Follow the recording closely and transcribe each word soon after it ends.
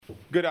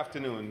Good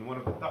afternoon. One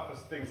of the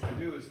toughest things to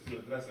do is to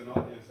address an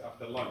audience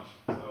after lunch.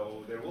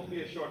 So there will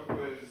be a short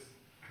quiz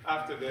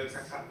after this.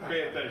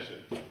 Pay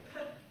attention.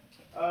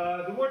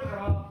 The word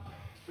Iraq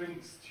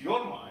brings to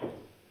your mind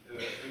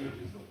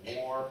images of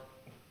war,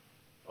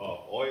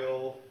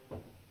 oil,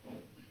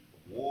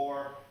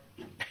 war,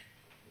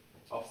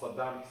 of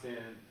Saddam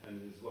Hussein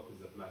and his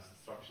weapons of mass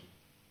destruction.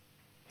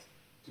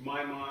 To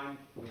my mind,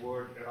 the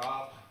word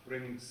Iraq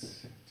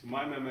brings to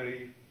my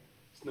memory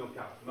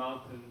snow-capped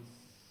mountains,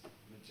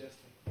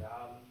 majestic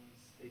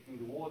valleys, taking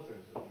the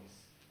waters of these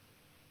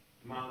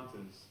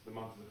mountains, the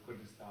mountains of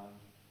Kurdistan,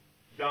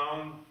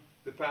 down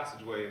the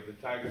passageway of the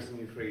Tigris and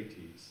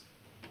Euphrates,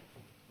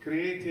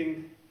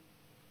 creating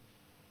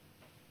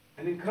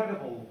an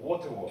incredible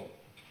water world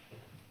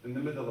in the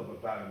middle of a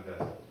barren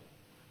desert.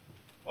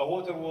 A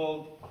water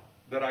world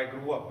that I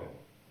grew up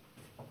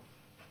in.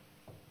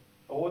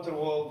 A water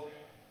world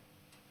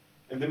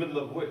in the middle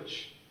of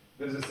which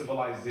there is a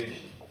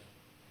civilization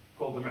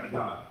called the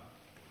Ma'dan,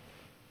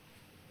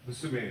 the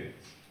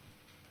Sumerians,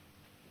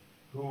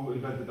 who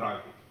invented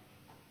writing,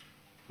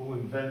 who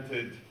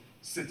invented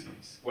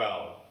cities.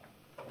 Well,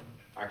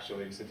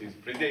 actually cities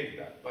predate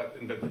that, but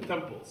invented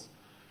temples,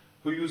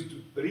 who used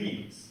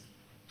reeds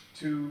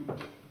to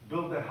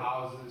build their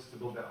houses, to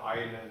build their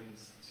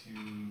islands, to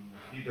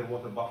feed their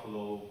water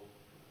buffalo,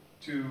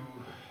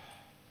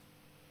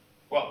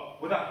 well,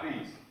 without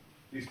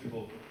these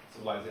people,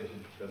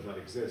 civilization does not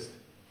exist.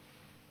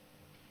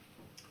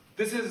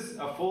 This is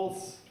a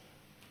false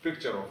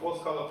picture, or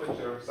false color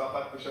picture,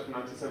 Satellite Bishop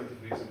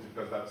 1973, simply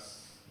because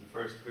that's the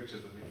first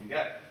pictures that we can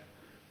get.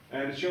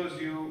 And it shows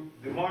you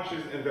the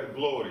marshes in their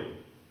glory.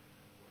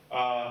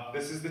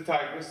 This is the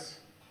Tigris.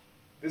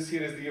 This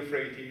here is the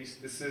Euphrates.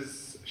 This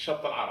is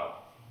Shatt al-Arab.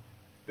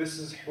 This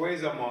is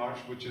Huwayza Marsh,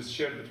 which is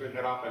shared between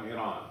Iraq and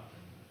Iran.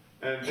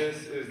 And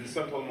this is the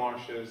Central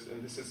Marshes,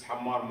 and this is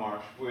Hammar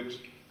Marsh, which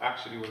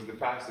actually was the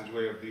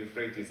passageway of the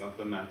Euphrates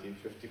until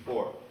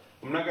 1954.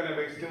 I'm not going to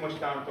waste too much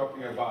time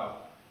talking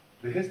about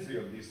the history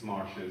of these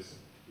marshes,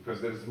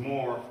 because there's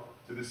more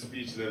to this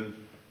speech than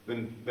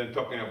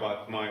talking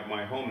about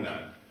my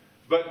homeland.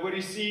 But when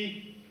you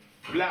see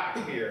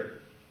black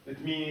here,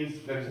 it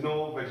means there's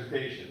no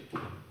vegetation.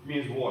 It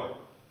means water.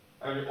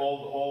 I mean,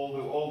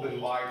 all the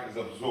light is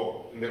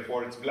absorbed, and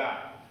therefore it's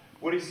black.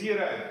 When you see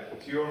red,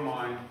 to your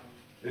mind,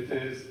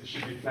 it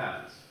should be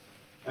plants.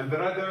 And the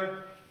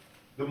redder,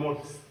 the more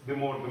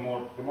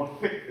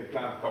thick the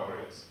plant cover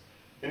is.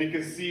 And you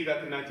can see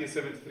that in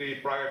 1973,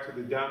 prior to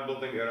the dam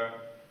building era,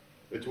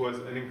 it was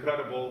an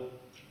incredible,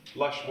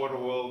 lush water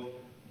world.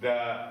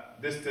 The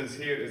distance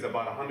here is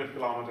about 100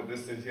 kilometers. The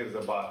distance here is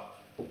about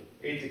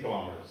 80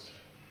 kilometers.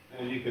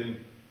 And you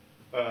can,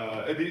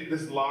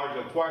 this is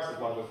larger, twice as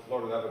large as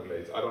Florida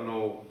Everglades. I don't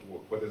know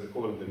what is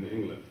equivalent in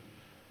England.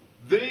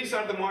 These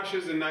are the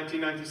marshes in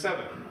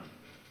 1997.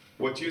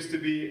 What used to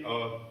be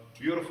a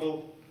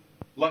beautiful,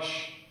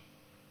 lush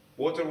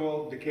water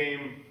world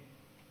became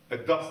a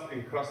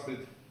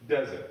dust-encrusted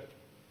desert.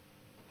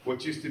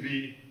 What used to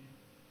be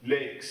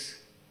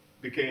lakes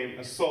became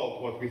a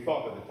salt, what we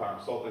thought at the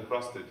time,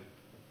 salt-encrusted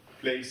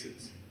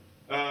places.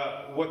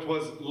 What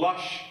was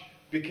lush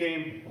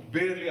became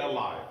barely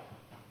alive.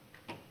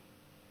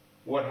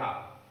 What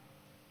happened?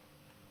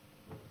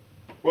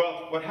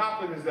 Well, what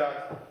happened is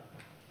that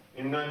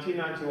in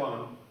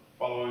 1991,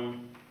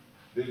 following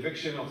the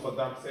eviction of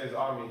Saddam Hussein's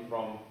army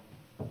from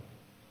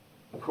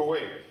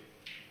Kuwait,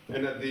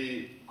 and at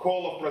the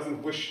call of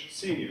President Bush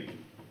Sr.,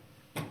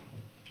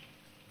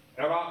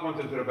 Iraq went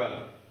into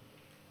rebellion.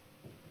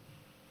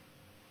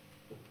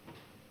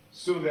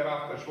 Soon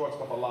thereafter,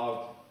 Schwarzkopf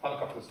allowed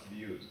helicopters to be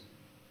used.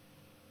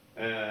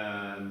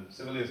 And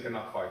civilians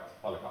cannot fight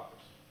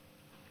helicopters.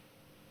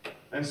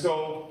 And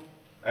so,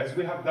 as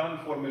we have done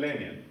for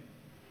millennia,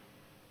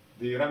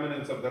 the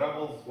remnants of the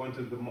rebels went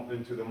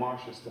into the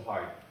marshes to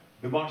hide.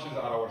 The marshes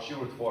are our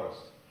Sherwood Forest.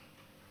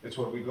 It's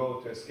where we go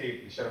to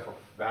escape the Sheriff of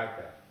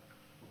Baghdad.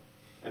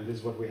 And this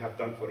is what we have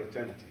done for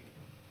eternity.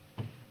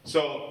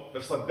 So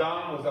if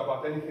Saddam was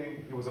about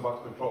anything, he was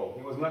about control.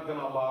 He was not going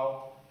to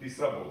allow these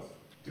rebels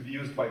to be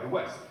used by the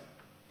West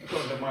to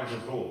undermine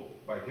his rule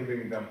by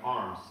giving them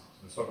arms,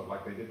 sort of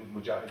like they did with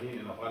Mujahideen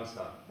in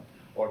Afghanistan,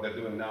 or they're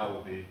doing now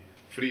with the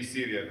Free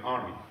Syrian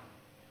Army.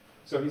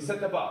 So he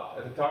set about,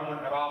 at a time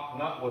when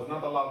Iraq was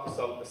not allowed to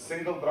sell a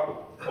single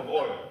drop of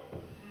oil.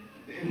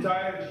 The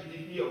entire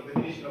GDP of the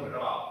nation of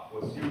Iraq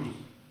was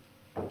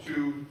used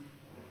to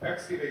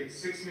excavate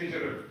 6 major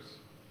rivers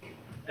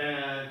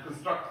and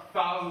construct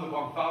thousands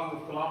upon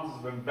thousands of kilometers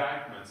of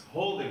embankments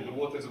holding the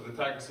waters of the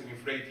Tigris and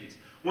Euphrates.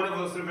 One of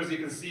those rivers you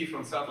can see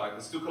from satellite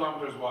is 2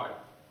 kilometers wide,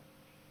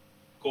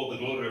 called the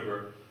Glow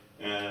River,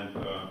 and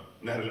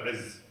Nahr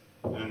al-Izz.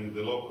 In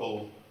the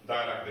local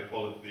dialect, they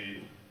call it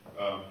the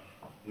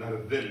Nahr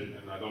al-Dil,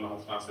 and I don't know how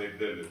to translate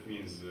Dil. It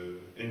means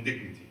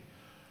indignity.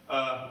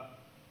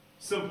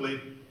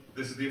 Simply,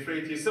 this is the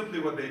Euphrates.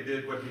 Simply what he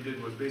did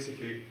was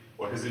basically,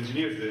 what his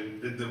engineers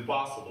did the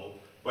impossible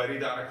by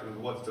redirecting the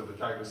waters of the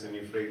Tigris and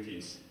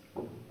Euphrates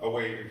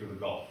away into the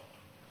Gulf.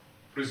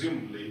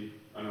 Presumably,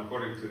 and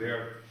according to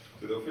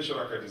the official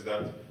record, is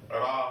that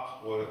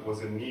Iraq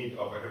was in need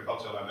of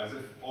agricultural land, as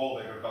if all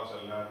the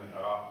agricultural land in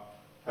Iraq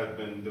had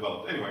been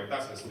developed. Anyway,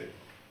 that's history.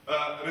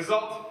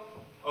 Result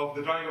of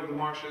the drying of the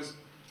marshes,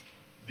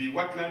 the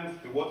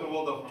wetland, the water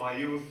world of my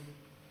youth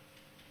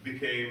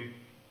became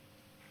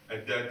a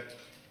dead,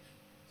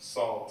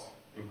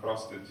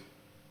 salt-encrusted,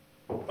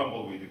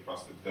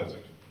 tumbleweed-encrusted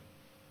desert.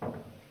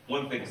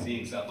 One thing,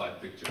 seeing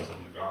satellite pictures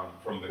on the ground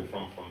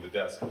from the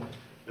desk.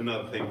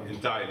 Another thing,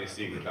 entirely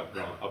seeing it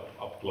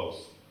up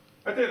close.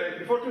 I did it.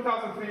 Before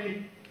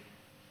 2003,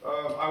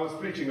 I was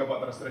preaching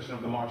about the restoration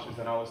of the marshes,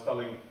 and I was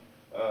telling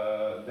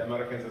the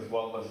Americans as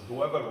well as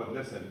whoever would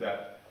listen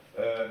that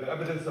the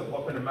evidence of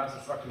open and mass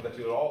destruction that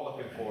you're all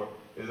looking for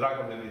is right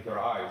underneath your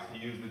eyes.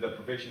 He used the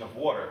deprivation of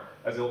water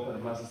as an open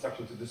and mass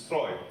destruction to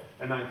destroy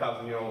a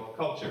 9,000-year-old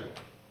culture.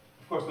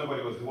 Of course,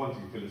 nobody was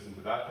wanting to listen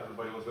to that.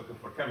 Everybody was looking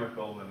for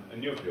chemical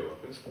and nuclear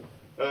weapons.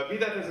 Be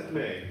that as it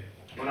may,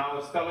 when I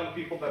was telling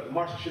people that the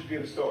marshes should be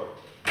restored,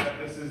 that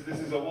this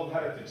is a World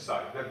Heritage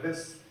Site, that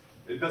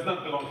it does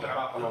not belong to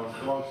Iraq alone, it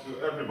belongs to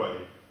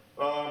everybody.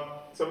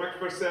 Some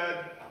experts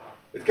said,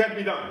 it can't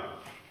be done.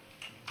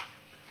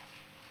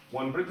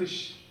 One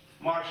British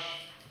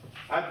marsh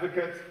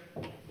advocate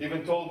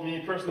even told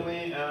me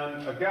personally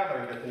and a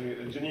gathering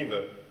in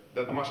Geneva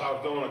that the marsh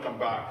Arabs don't want to come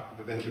back,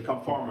 that they have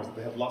become farmers, that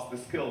they have lost the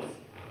skills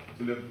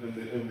to live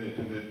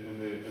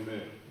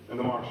in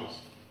the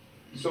marshes.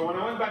 So when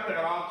I went back to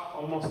Iraq,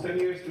 almost 10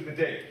 years to the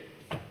day,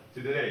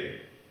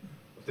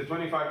 after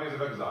 25 years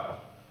of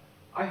exile,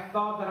 I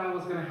thought that I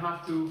was going to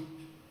have to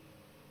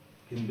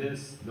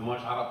convince the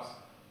marsh Arabs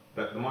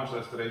that the marsh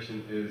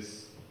restoration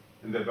is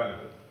in their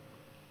benefit.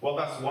 Well,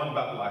 that's one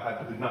battle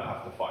I did not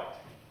have to fight.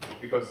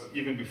 Because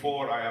even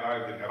before I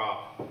arrived in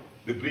Iraq,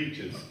 the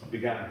breaches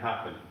began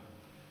happening.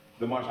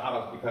 The marsh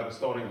Arabs began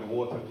restoring the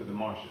water to the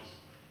marshes.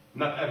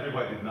 Not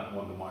everybody did not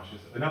want the marshes.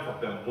 Enough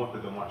of them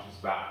wanted the marshes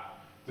back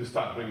to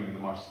start bringing the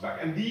marshes back.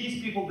 And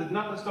these people did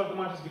not restore the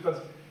marshes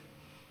because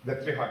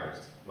they're tree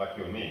huggers, like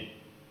you and me.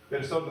 They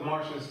restored the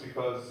marshes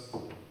because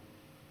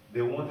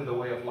they wanted a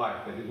way of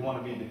life. They didn't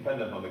want to be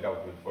dependent on the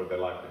government for their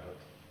livelihood.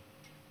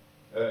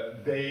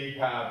 They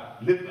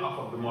have lived off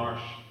of the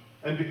marsh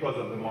and because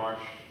of the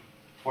marsh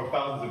for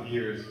thousands of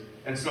years.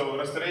 And so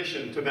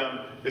restoration to them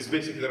is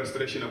basically the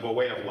restoration of a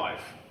way of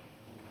life.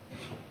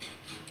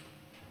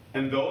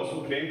 And those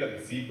who claimed that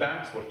the seed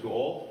banks were too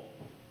old,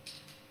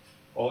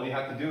 all you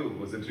had to do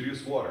was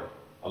introduce water,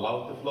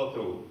 allow it to flow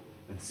through,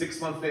 and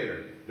 6 months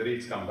later, the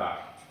reeds come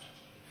back.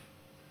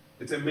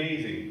 It's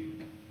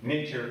amazing.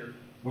 Nature,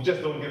 we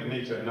just don't give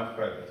nature enough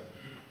credit.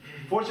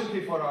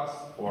 Fortunately for us,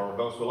 or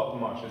those who love the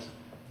marshes,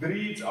 the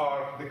reeds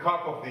are the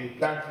carp of the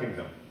plant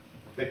kingdom.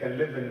 They can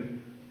live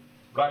in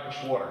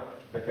brackish water.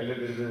 They can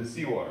live in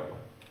seawater.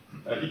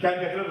 You can't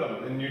get rid of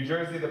them. In New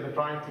Jersey, they've been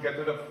trying to get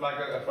rid of like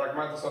a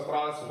Phragmites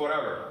australis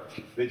forever.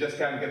 They just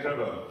can't get rid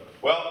of them.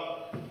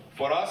 Well,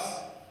 for us,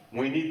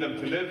 we need them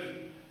to live.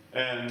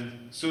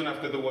 And soon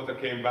after the water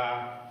came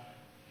back,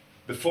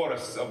 the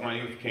forests of my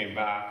youth came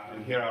back.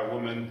 And here are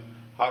women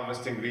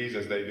harvesting reeds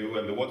as they do.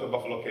 And the water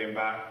buffalo came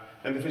back.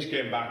 And the fish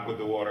came back with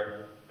the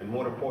water. And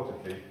more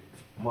importantly,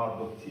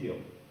 marble teal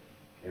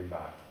came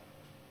back.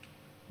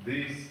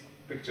 These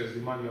pictures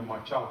remind me of my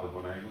childhood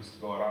when I used to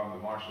go around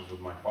the marshes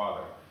with my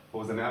father, who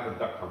was an avid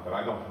duck hunter.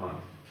 I don't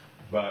hunt.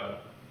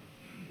 But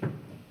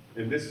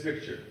in this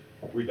picture,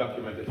 we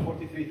documented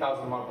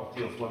 43,000 marble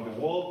teals when the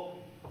world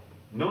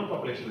known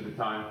population at the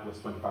time was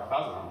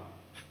 25,000.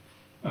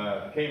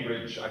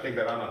 Cambridge, I think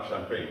they ran out of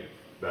champagne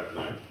that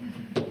night.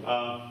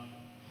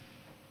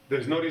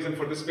 There's no reason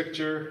for this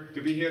picture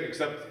to be here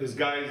except his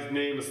guy's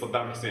name is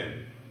Saddam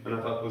Hussein. And I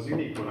thought it was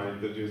unique when I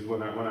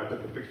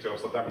took a picture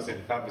of Saddam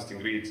Hussein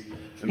harvesting reeds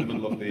in the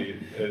middle of the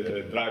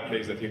dry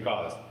place that he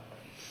caused.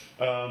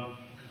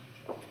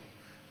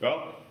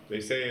 Well, they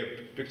say a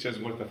picture is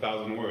worth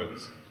 1,000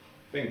 words.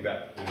 I think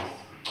that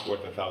is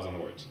worth 1,000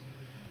 words.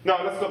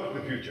 Now let's look at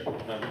the future.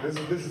 This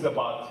is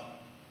about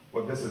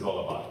what this is all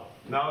about.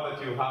 Now that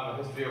you have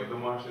a history of the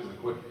marshes, a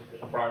quick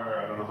primer.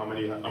 I don't know how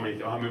many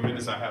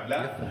minutes I have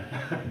left.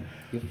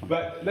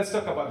 But let's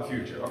talk about the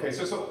future. Okay,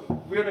 so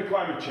we're in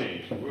climate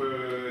change.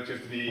 It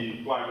used to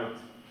be climate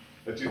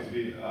that used to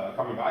be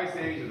coming to ice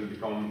age, and it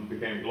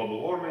became global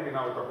warming, and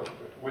now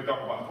we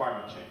talk about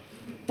climate change.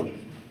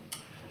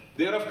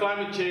 The era of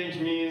climate change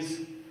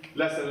means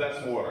less and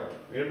less water.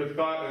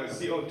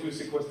 CO2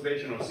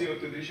 sequestration or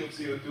CO2, the issue of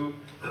CO2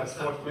 has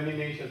forced many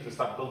nations to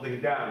start building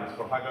dams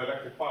for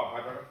hydroelectric power.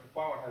 Hydroelectric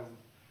power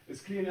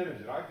is clean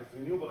energy, right? It's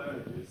renewable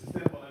energy, it's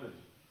sustainable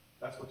energy.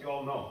 That's what you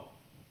all know.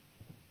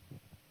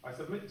 I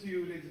submit to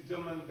you, ladies and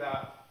gentlemen,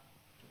 that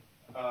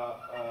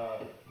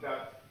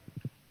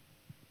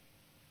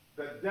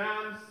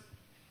dams,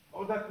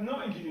 or that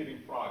no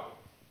engineering project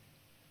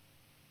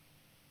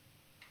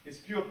is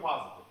pure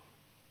positive.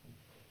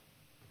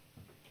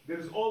 There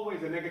is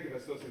always a negative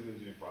associated with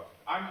engineering project.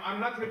 I'm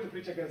not here to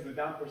preach against the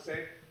dam per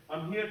se.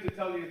 I'm here to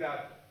tell you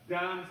that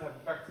dams have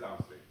effects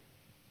downstream.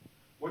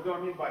 What do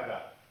I mean by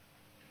that?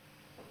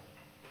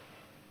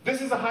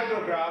 This is a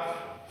hydrograph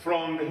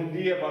from the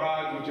Hindiya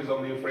Barrage, which is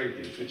on the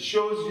Euphrates. It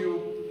shows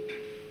you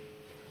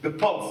the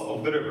pulse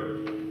of the river.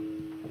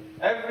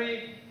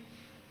 Every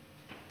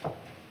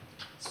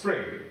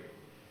spring,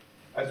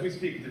 as we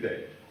speak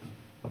today,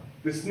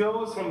 the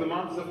snows from the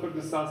mountains of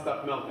Kurdistan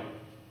start melting.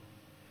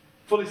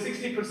 Fully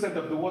 60%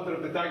 of the water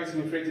of the Tigris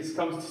and Euphrates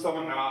comes to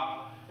southern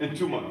Iraq in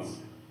 2 months,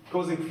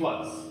 causing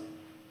floods.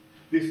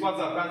 These floods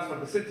are bad for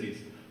the cities,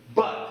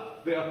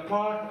 but they are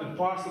part and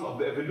parcel of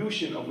the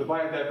evolution of the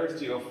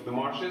biodiversity of the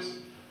marshes.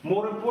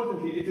 More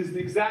importantly, it is the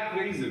exact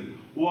reason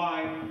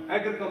why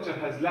agriculture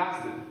has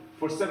lasted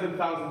for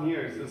 7,000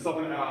 years in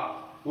southern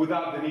Iraq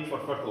without the need for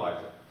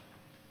fertilizer.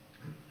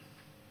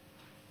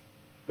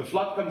 The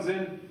flood comes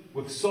in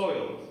with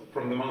soil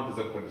from the mountains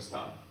of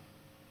Kurdistan.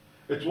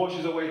 It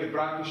washes away the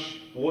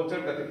brackish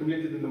water that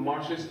accumulated in the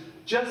marshes,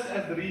 just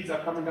as the reeds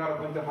are coming out of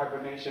winter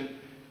hibernation,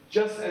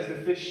 just as the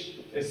fish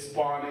is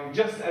spawning,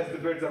 just as the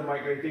birds are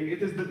migrating.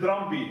 It is the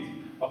drumbeat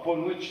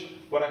upon which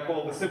what I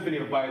call the symphony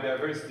of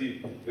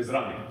biodiversity is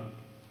running.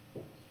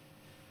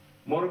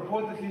 More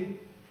importantly,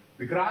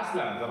 the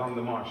grasslands around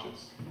the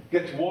marshes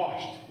get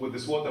washed with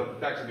this water of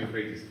the Tigris and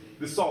Euphrates.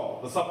 The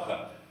salt, the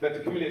sabkha, that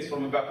accumulates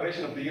from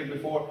evaporation of the year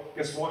before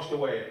gets washed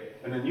away,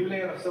 and a new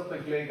layer of silt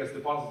and clay gets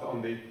deposited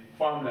on the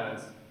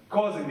farmlands,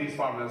 causing these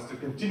farmlands to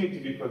continue to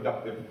be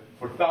productive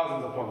for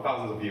thousands upon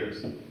thousands of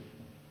years.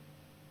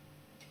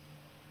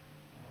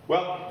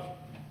 Well,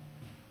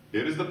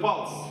 here is the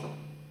pulse.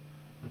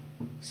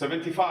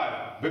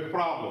 75, big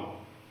problem.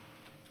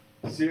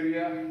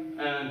 Syria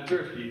and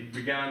Turkey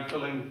began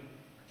filling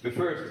the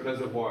first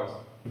reservoirs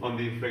on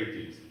the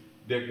Euphrates,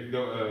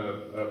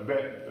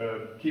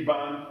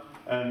 Kiban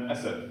and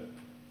Asad.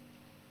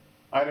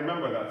 I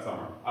remember that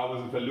summer. I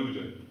was in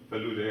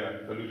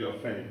Fallujah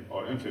of fame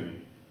or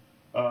infamy.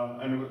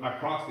 And I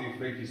crossed the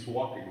Euphrates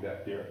walking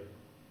that year.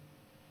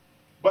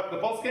 But the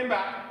pulse came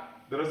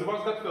back, the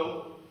reservoirs got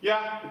filled.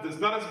 Yeah, it is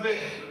not as big.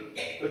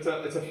 It's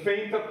a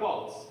fainter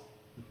pulse.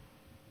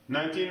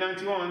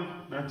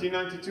 1991,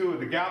 1992,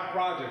 the GAP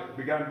project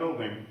began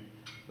building.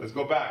 Let's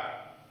go back.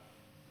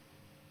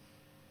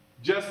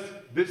 Just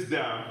this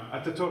dam,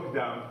 Ataturk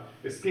Dam,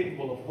 is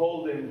capable of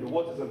holding the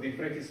waters of the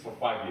Euphrates for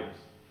 5 years.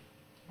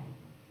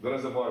 The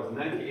reservoir is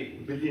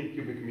 98 billion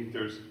cubic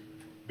meters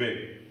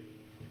big.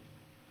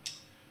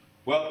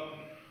 Well,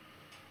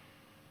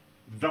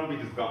 the drumbeat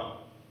is gone.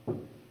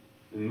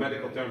 In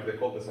medical terms, they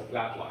call this a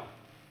flat line.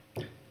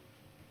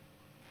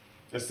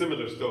 A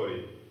similar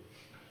story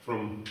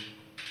from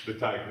the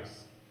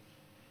Tigris.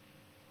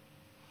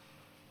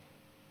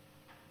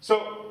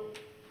 So,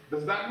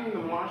 does that mean the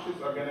marshes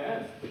are going to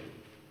end?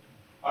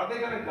 Are they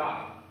going to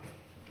die?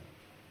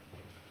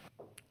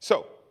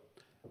 So,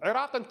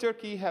 Iraq and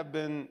Turkey have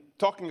been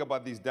talking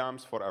about these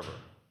dams forever.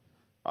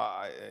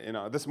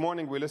 This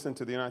morning we listened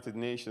to the United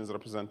Nations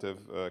representative,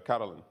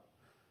 Carolyn.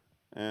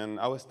 And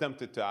I was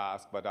tempted to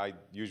ask, but I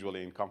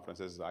usually in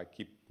conferences, I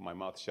keep my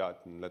mouth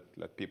shut and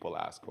let people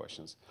ask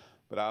questions.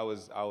 But I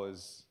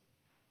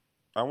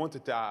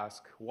wanted to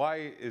ask,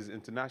 why is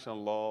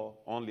international law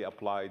only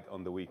applied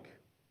on the weak?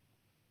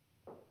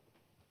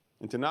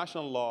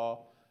 International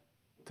law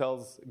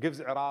gives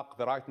Iraq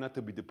the right not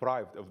to be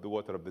deprived of the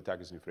water of the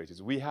Tigris and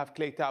Euphrates. We have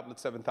clay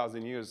tablets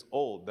 7,000 years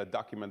old that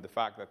document the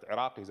fact that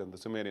Iraqis and the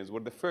Sumerians were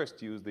the first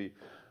to use the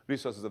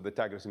resources of the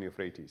Tigris and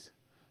Euphrates.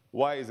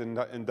 Why is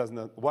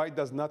international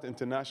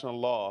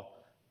law,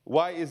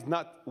 why is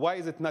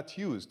it not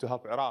used to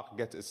help Iraq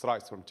get its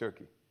rights from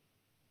Turkey?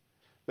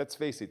 Let's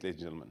face it,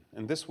 ladies and gentlemen.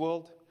 In this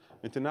world,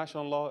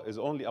 international law is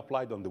only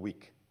applied on the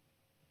weak.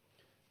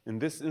 In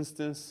this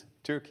instance,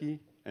 Turkey,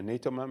 a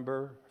NATO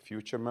member,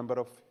 future member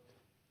of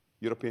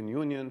European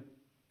Union,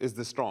 is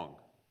the strong.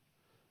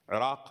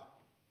 Iraq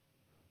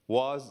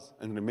was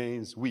and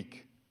remains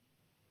weak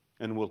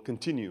and will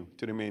continue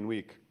to remain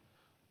weak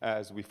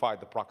as we fight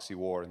the proxy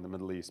war in the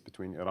Middle East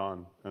between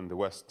Iran and the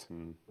West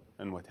and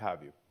what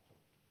have you.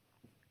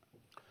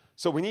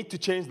 So we need to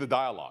change the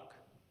dialogue.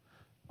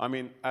 I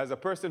mean, as a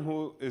person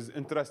who is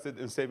interested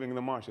in saving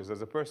the marshes,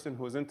 as a person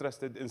who is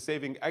interested in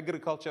saving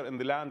agriculture in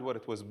the land where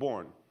it was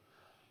born,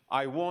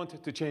 I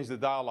want to change the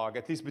dialogue,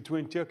 at least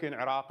between Turkey and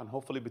Iraq, and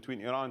hopefully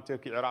between Iran,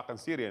 Turkey, Iraq, and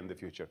Syria in the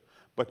future.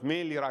 But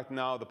mainly right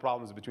now, the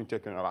problem is between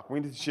Turkey and Iraq. We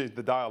need to change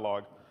the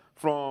dialogue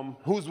from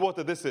whose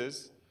water this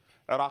is,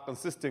 Iraq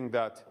insisting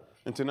that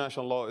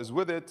international law is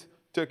with it.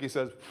 Turkey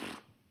says,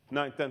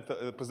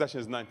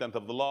 possession is 9/10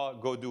 of the law.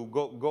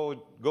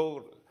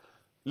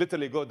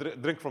 Literally go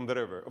drink from the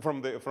river,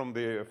 from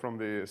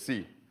the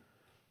sea.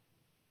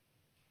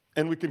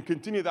 And we can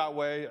continue that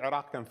way.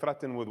 Iraq can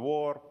threaten with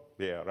war.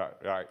 Yeah,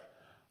 right.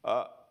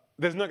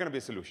 There's not going to be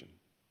a solution.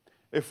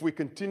 If we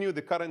continue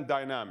the current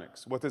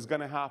dynamics, what is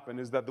going to happen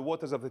is that the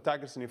waters of the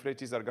Tigris and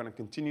Euphrates are going to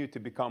continue to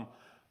become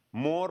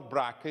more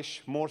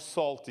brackish, more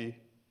salty,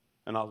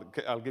 and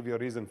I'll give you a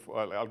reason.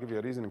 I'll give you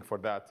a reasoning for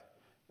that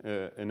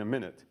in a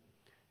minute.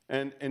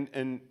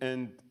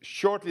 And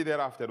shortly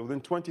thereafter,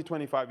 within 20,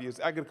 25 years,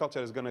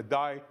 agriculture is going to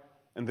die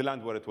in the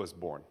land where it was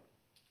born.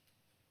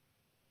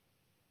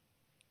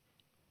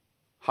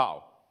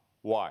 How?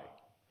 Why?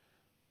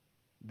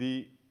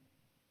 The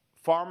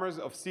farmers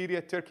of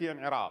Syria, Turkey, and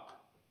Iraq,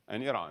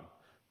 and Iran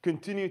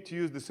continued to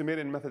use the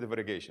Sumerian method of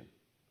irrigation,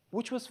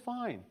 which was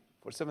fine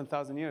for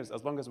 7,000 years,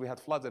 as long as we had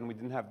floods and we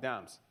didn't have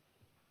dams.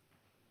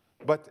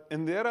 But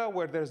in the era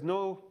where there's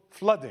no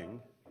flooding,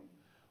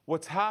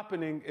 what's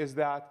happening is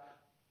that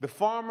the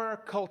farmer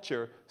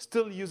culture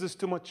still uses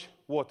too much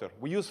water.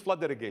 We use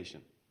flood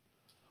irrigation.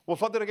 Well,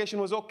 flood irrigation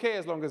was okay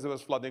as long as there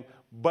was flooding,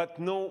 but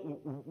no,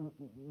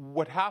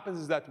 what happens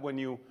is that when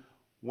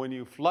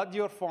you flood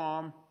your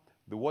farm,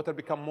 the water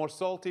becomes more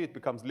salty, it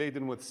becomes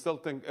laden with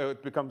silting,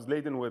 it becomes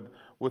laden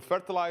with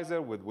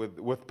fertilizer,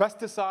 with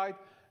pesticide,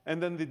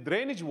 and then the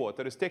drainage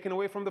water is taken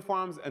away from the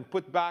farms and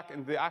put back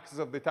in the axis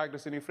of the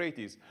Tigris and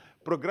Euphrates,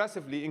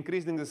 progressively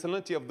increasing the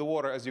salinity of the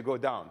water as you go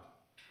down.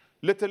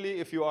 Literally,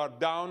 if you are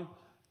down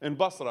in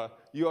Basra,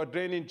 you are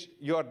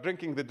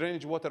drinking the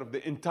drainage water of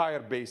the entire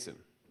basin,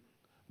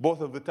 both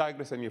of the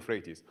Tigris and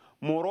Euphrates.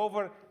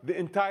 Moreover, the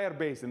entire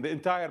basin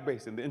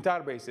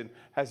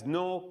has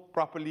no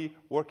properly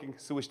working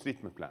sewage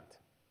treatment plant.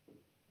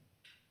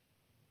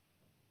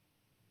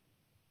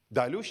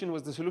 Dilution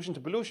was the solution to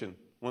pollution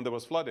when there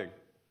was flooding,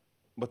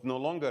 but no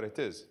longer it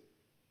is.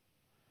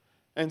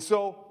 And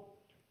so,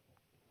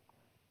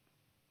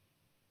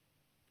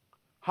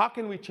 how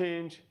can we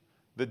change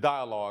the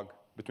dialogue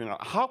between us?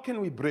 How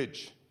can we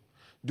bridge?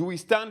 Do we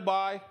stand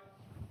by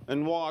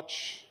and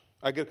watch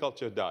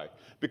agriculture die?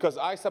 Because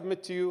I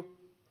submit to you,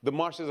 the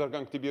marshes are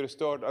going to be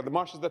restored, or the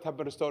marshes that have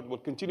been restored will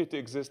continue to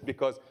exist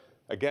because,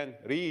 again,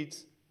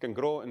 reeds can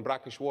grow in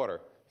brackish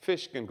water.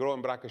 Fish can grow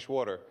in brackish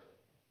water.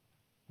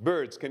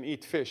 Birds can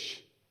eat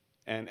fish,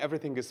 and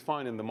everything is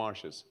fine in the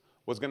marshes.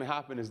 What's going to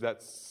happen is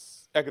that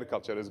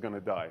agriculture is going to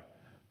die.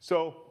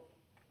 So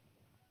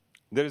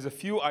there is a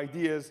few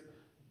ideas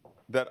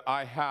that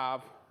I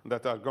have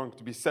that are going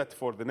to be set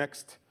for the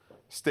next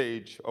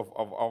stage of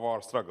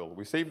our struggle.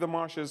 We saved the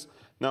marshes,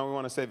 now we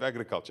want to save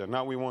agriculture.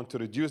 Now we want to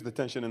reduce the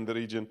tension in the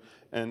region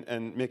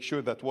and make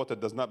sure that water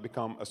does not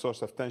become a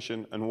source of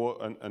tension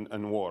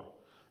and war.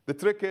 The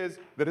trick is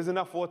there is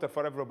enough water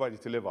for everybody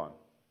to live on.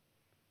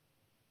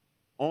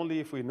 Only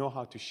if we know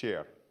how to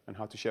share and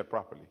how to share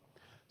properly.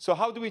 So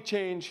how do we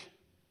change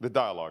the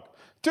dialogue?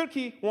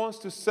 Turkey wants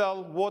to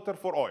sell water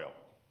for oil.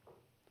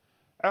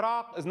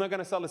 Iraq is not going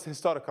to sell its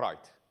historic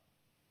right.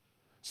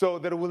 So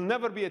there will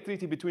never be a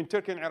treaty between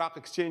Turkey and Iraq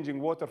exchanging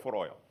water for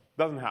oil.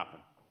 Doesn't happen.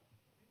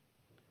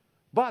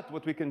 But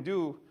what we can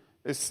do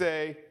is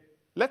say,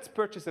 let's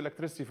purchase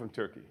electricity from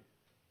Turkey.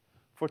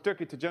 For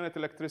Turkey to generate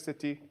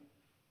electricity,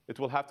 it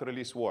will have to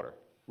release water.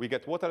 We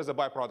get water as a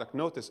byproduct.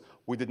 Notice,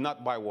 we did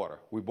not buy water.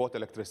 We bought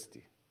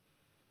electricity.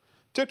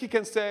 Turkey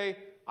can say,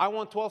 I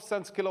want 12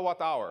 cents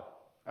kilowatt hour.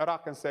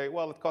 Iraq can say,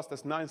 well, it cost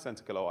us 9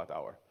 cents kilowatt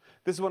hour.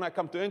 This is when I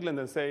come to England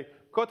and say,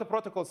 Kyoto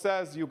Protocol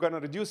says you're going to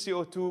reduce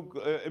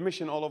CO2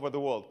 emission all over the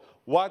world.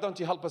 Why don't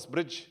you help us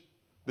bridge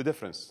the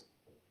difference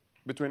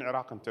between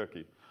Iraq and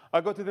Turkey?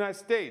 I go to the United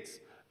States,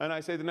 and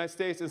I say the United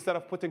States, instead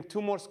of putting 2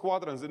 more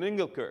squadrons in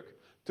Inglenkirk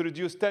to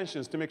reduce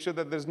tensions, to make sure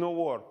that there's no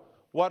war,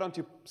 why don't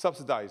you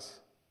subsidize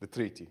the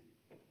treaty?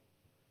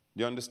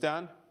 Do you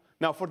understand?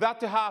 Now, for that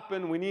to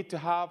happen, we need to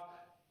have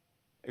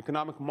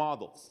economic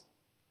models.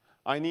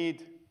 I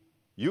need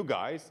you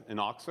guys in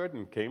Oxford,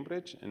 in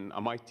Cambridge, in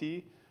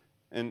MIT,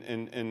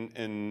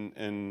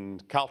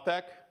 in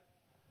Caltech,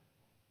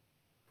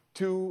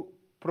 to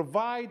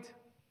provide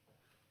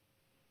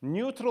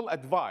neutral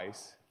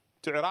advice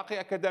to Iraqi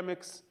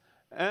academics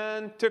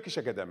and Turkish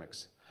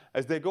academics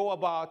as they go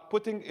about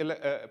putting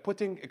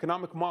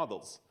economic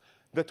models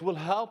that will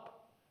help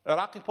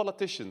Iraqi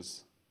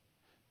politicians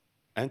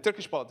and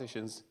Turkish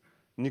politicians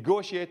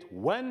negotiate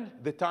when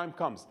the time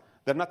comes.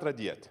 They're not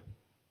ready yet.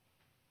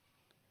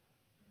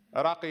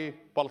 Iraqi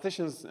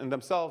politicians in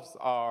themselves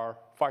are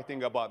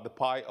fighting about the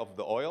pie of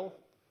the oil,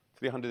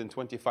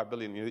 325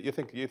 billion. You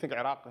think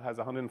Iraq has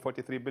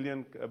 143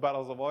 billion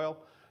barrels of oil?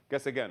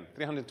 Guess again,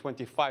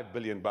 325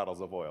 billion barrels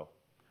of oil.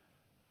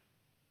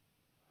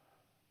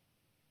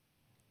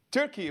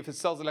 Turkey, if it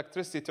sells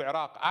electricity to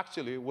Iraq,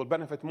 actually will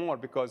benefit more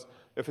because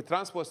if it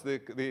transports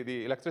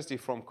the electricity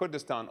from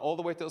Kurdistan all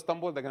the way to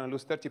Istanbul, they're going to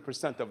lose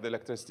 30% of the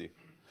electricity.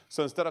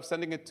 So instead of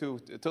sending it to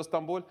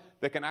Istanbul,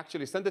 they can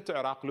actually send it to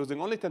Iraq,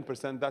 losing only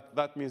 10%.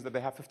 That means that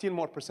they have 15%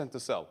 more to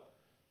sell.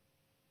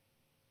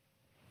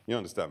 You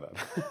understand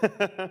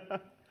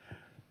that?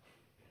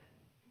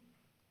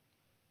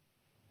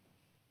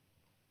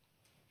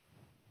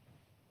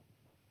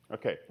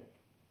 Okay.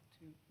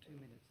 2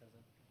 minutes,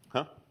 Azam.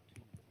 Huh?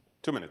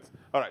 2 minutes.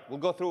 All right, we'll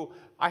go through.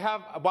 I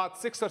have about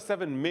 6 or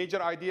 7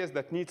 major ideas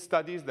that need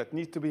studies, that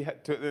need to be,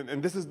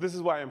 and this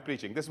is why I'm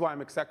preaching. This is why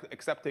I'm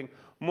accepting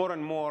more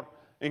and more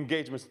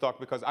engagements to talk,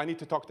 because I need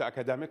to talk to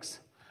academics.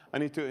 I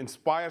need to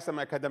inspire some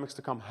academics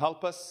to come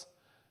help us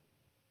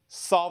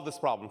solve this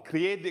problem,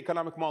 create the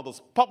economic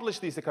models, publish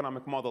these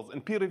economic models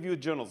in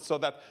peer-reviewed journals so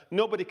that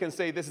nobody can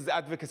say this is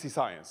advocacy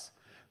science.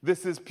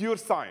 This is pure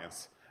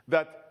science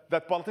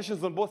that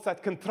politicians on both sides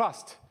can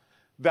trust,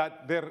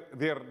 that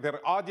their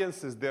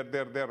audiences,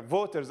 their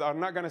voters are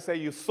not going to say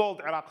you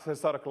sold Iraq's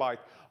historic light,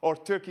 or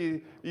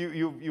Turkey,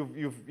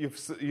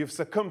 you've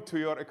succumbed to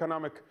your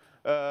economic,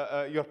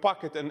 your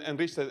pocket and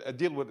reached a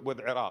deal with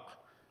Iraq.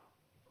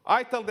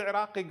 I tell the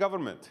Iraqi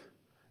government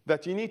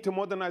that you need to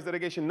modernize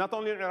irrigation, not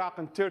only in Iraq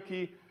and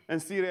Turkey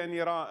and Syria and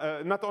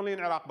Iran, not only in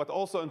Iraq, but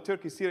also in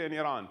Turkey, Syria, and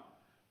Iran.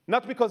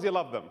 Not because you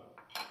love them,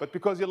 but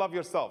because you love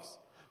yourselves.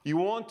 You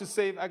want to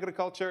save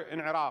agriculture in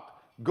Iraq,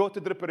 go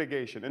to drip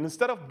irrigation. And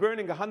instead of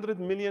burning $100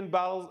 million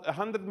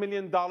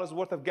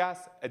worth of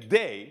gas a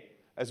day,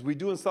 as we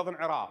do in southern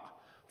Iraq,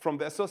 from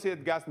the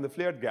associated gas and the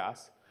flared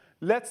gas,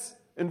 let's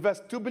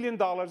invest $2 billion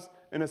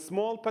in a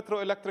small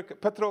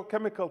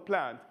petrochemical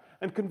plant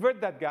and convert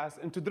that gas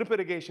into drip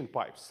irrigation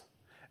pipes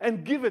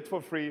and give it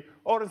for free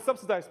or in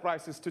subsidized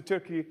prices to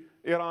Turkey,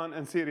 Iran,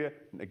 and Syria.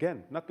 And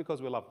again, not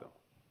because we love them,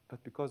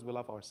 but because we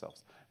love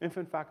ourselves. If,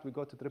 in fact, we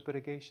go to drip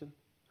irrigation,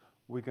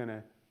 we're going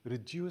to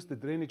reduce the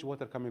drainage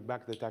water coming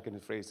back to the Tigris and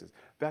Euphrates.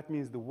 That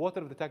means the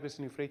water of the Tigris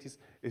and Euphrates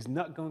is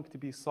not going to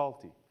be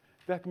salty.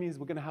 That means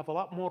we're going to have a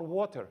lot more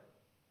water.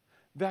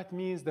 That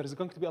means there's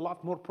going to be a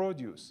lot more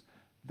produce.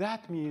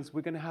 That means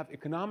we're going to have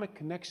economic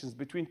connections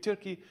between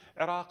Turkey,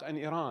 Iraq, and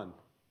Iran.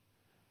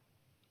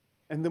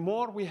 And the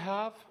more we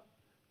have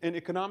in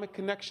economic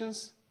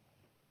connections,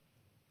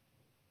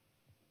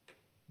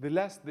 the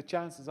less the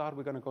chances are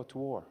we're going to go to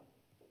war.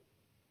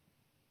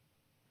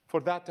 For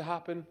that to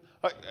happen,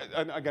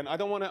 and again, I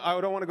don't want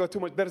to go too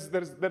much. There's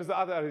the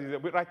other idea.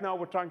 Right now,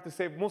 we're trying to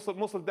save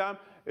Mosul Dam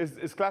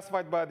is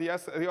classified by the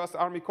U.S.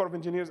 Army Corps of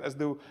Engineers as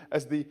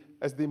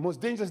the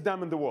most dangerous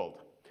dam in the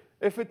world.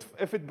 If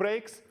it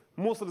breaks,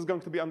 Mosul is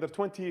going to be under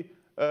 20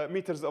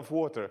 meters of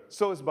water.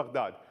 So is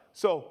Baghdad.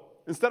 So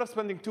instead of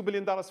spending $2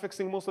 billion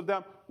fixing Mosul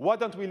Dam, why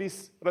don't we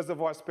lease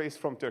reservoir space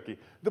from Turkey?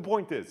 The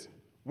point is,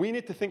 we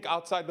need to think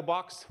outside the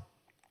box.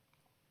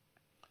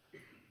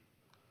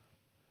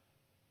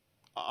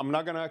 I'm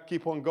not going to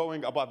keep on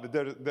going about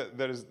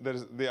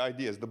the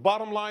ideas. The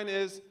bottom line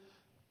is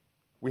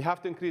we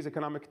have to increase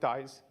economic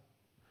ties.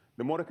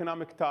 The more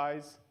economic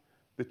ties,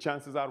 the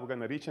chances are we're going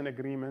to reach an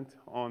agreement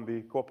on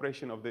the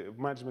cooperation of the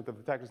management of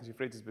the Tigris and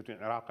Euphrates between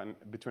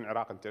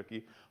Iraq and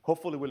Turkey.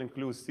 Hopefully, we'll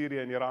include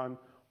Syria and Iran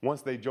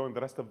once they join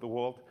the rest of the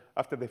world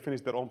after they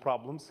finish their own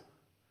problems.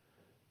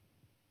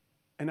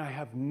 And I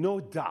have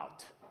no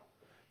doubt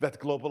that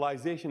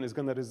globalization is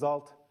going to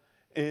result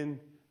in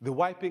the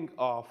wiping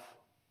of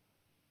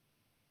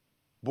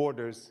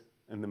borders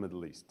in the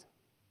Middle East.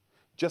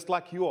 Just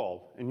like you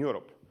all in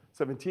Europe,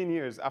 17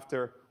 years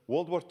after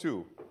World War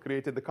II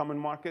created the common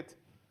market,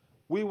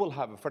 we will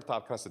have a Fertile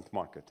Crescent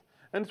market.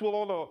 And it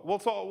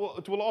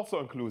will also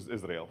include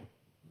Israel.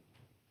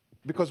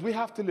 Because we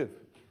have to live.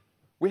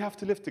 We have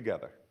to live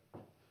together.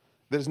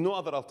 There's no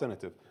other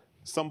alternative.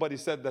 Somebody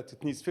said that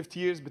it needs 50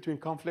 years between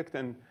conflict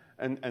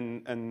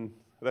and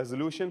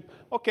resolution.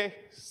 Okay,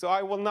 so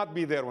I will not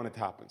be there when it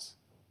happens.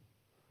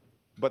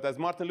 But as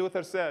Martin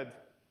Luther said,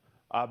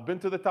 I've been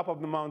to the top of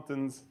the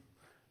mountains,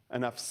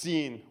 and I've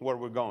seen where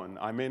we're going.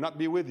 I may not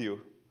be with you,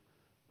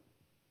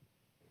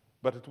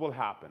 but it will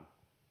happen.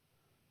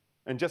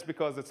 And just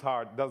because it's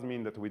hard doesn't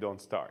mean that we don't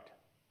start.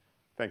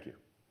 Thank you.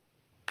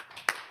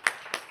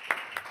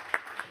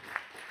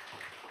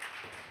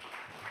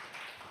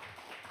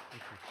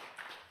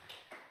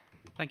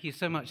 Thank you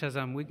so much,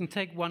 Azam. We can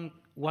take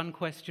one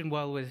question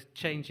while we're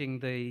changing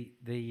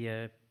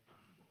the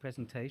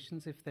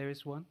presentations, if there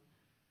is one.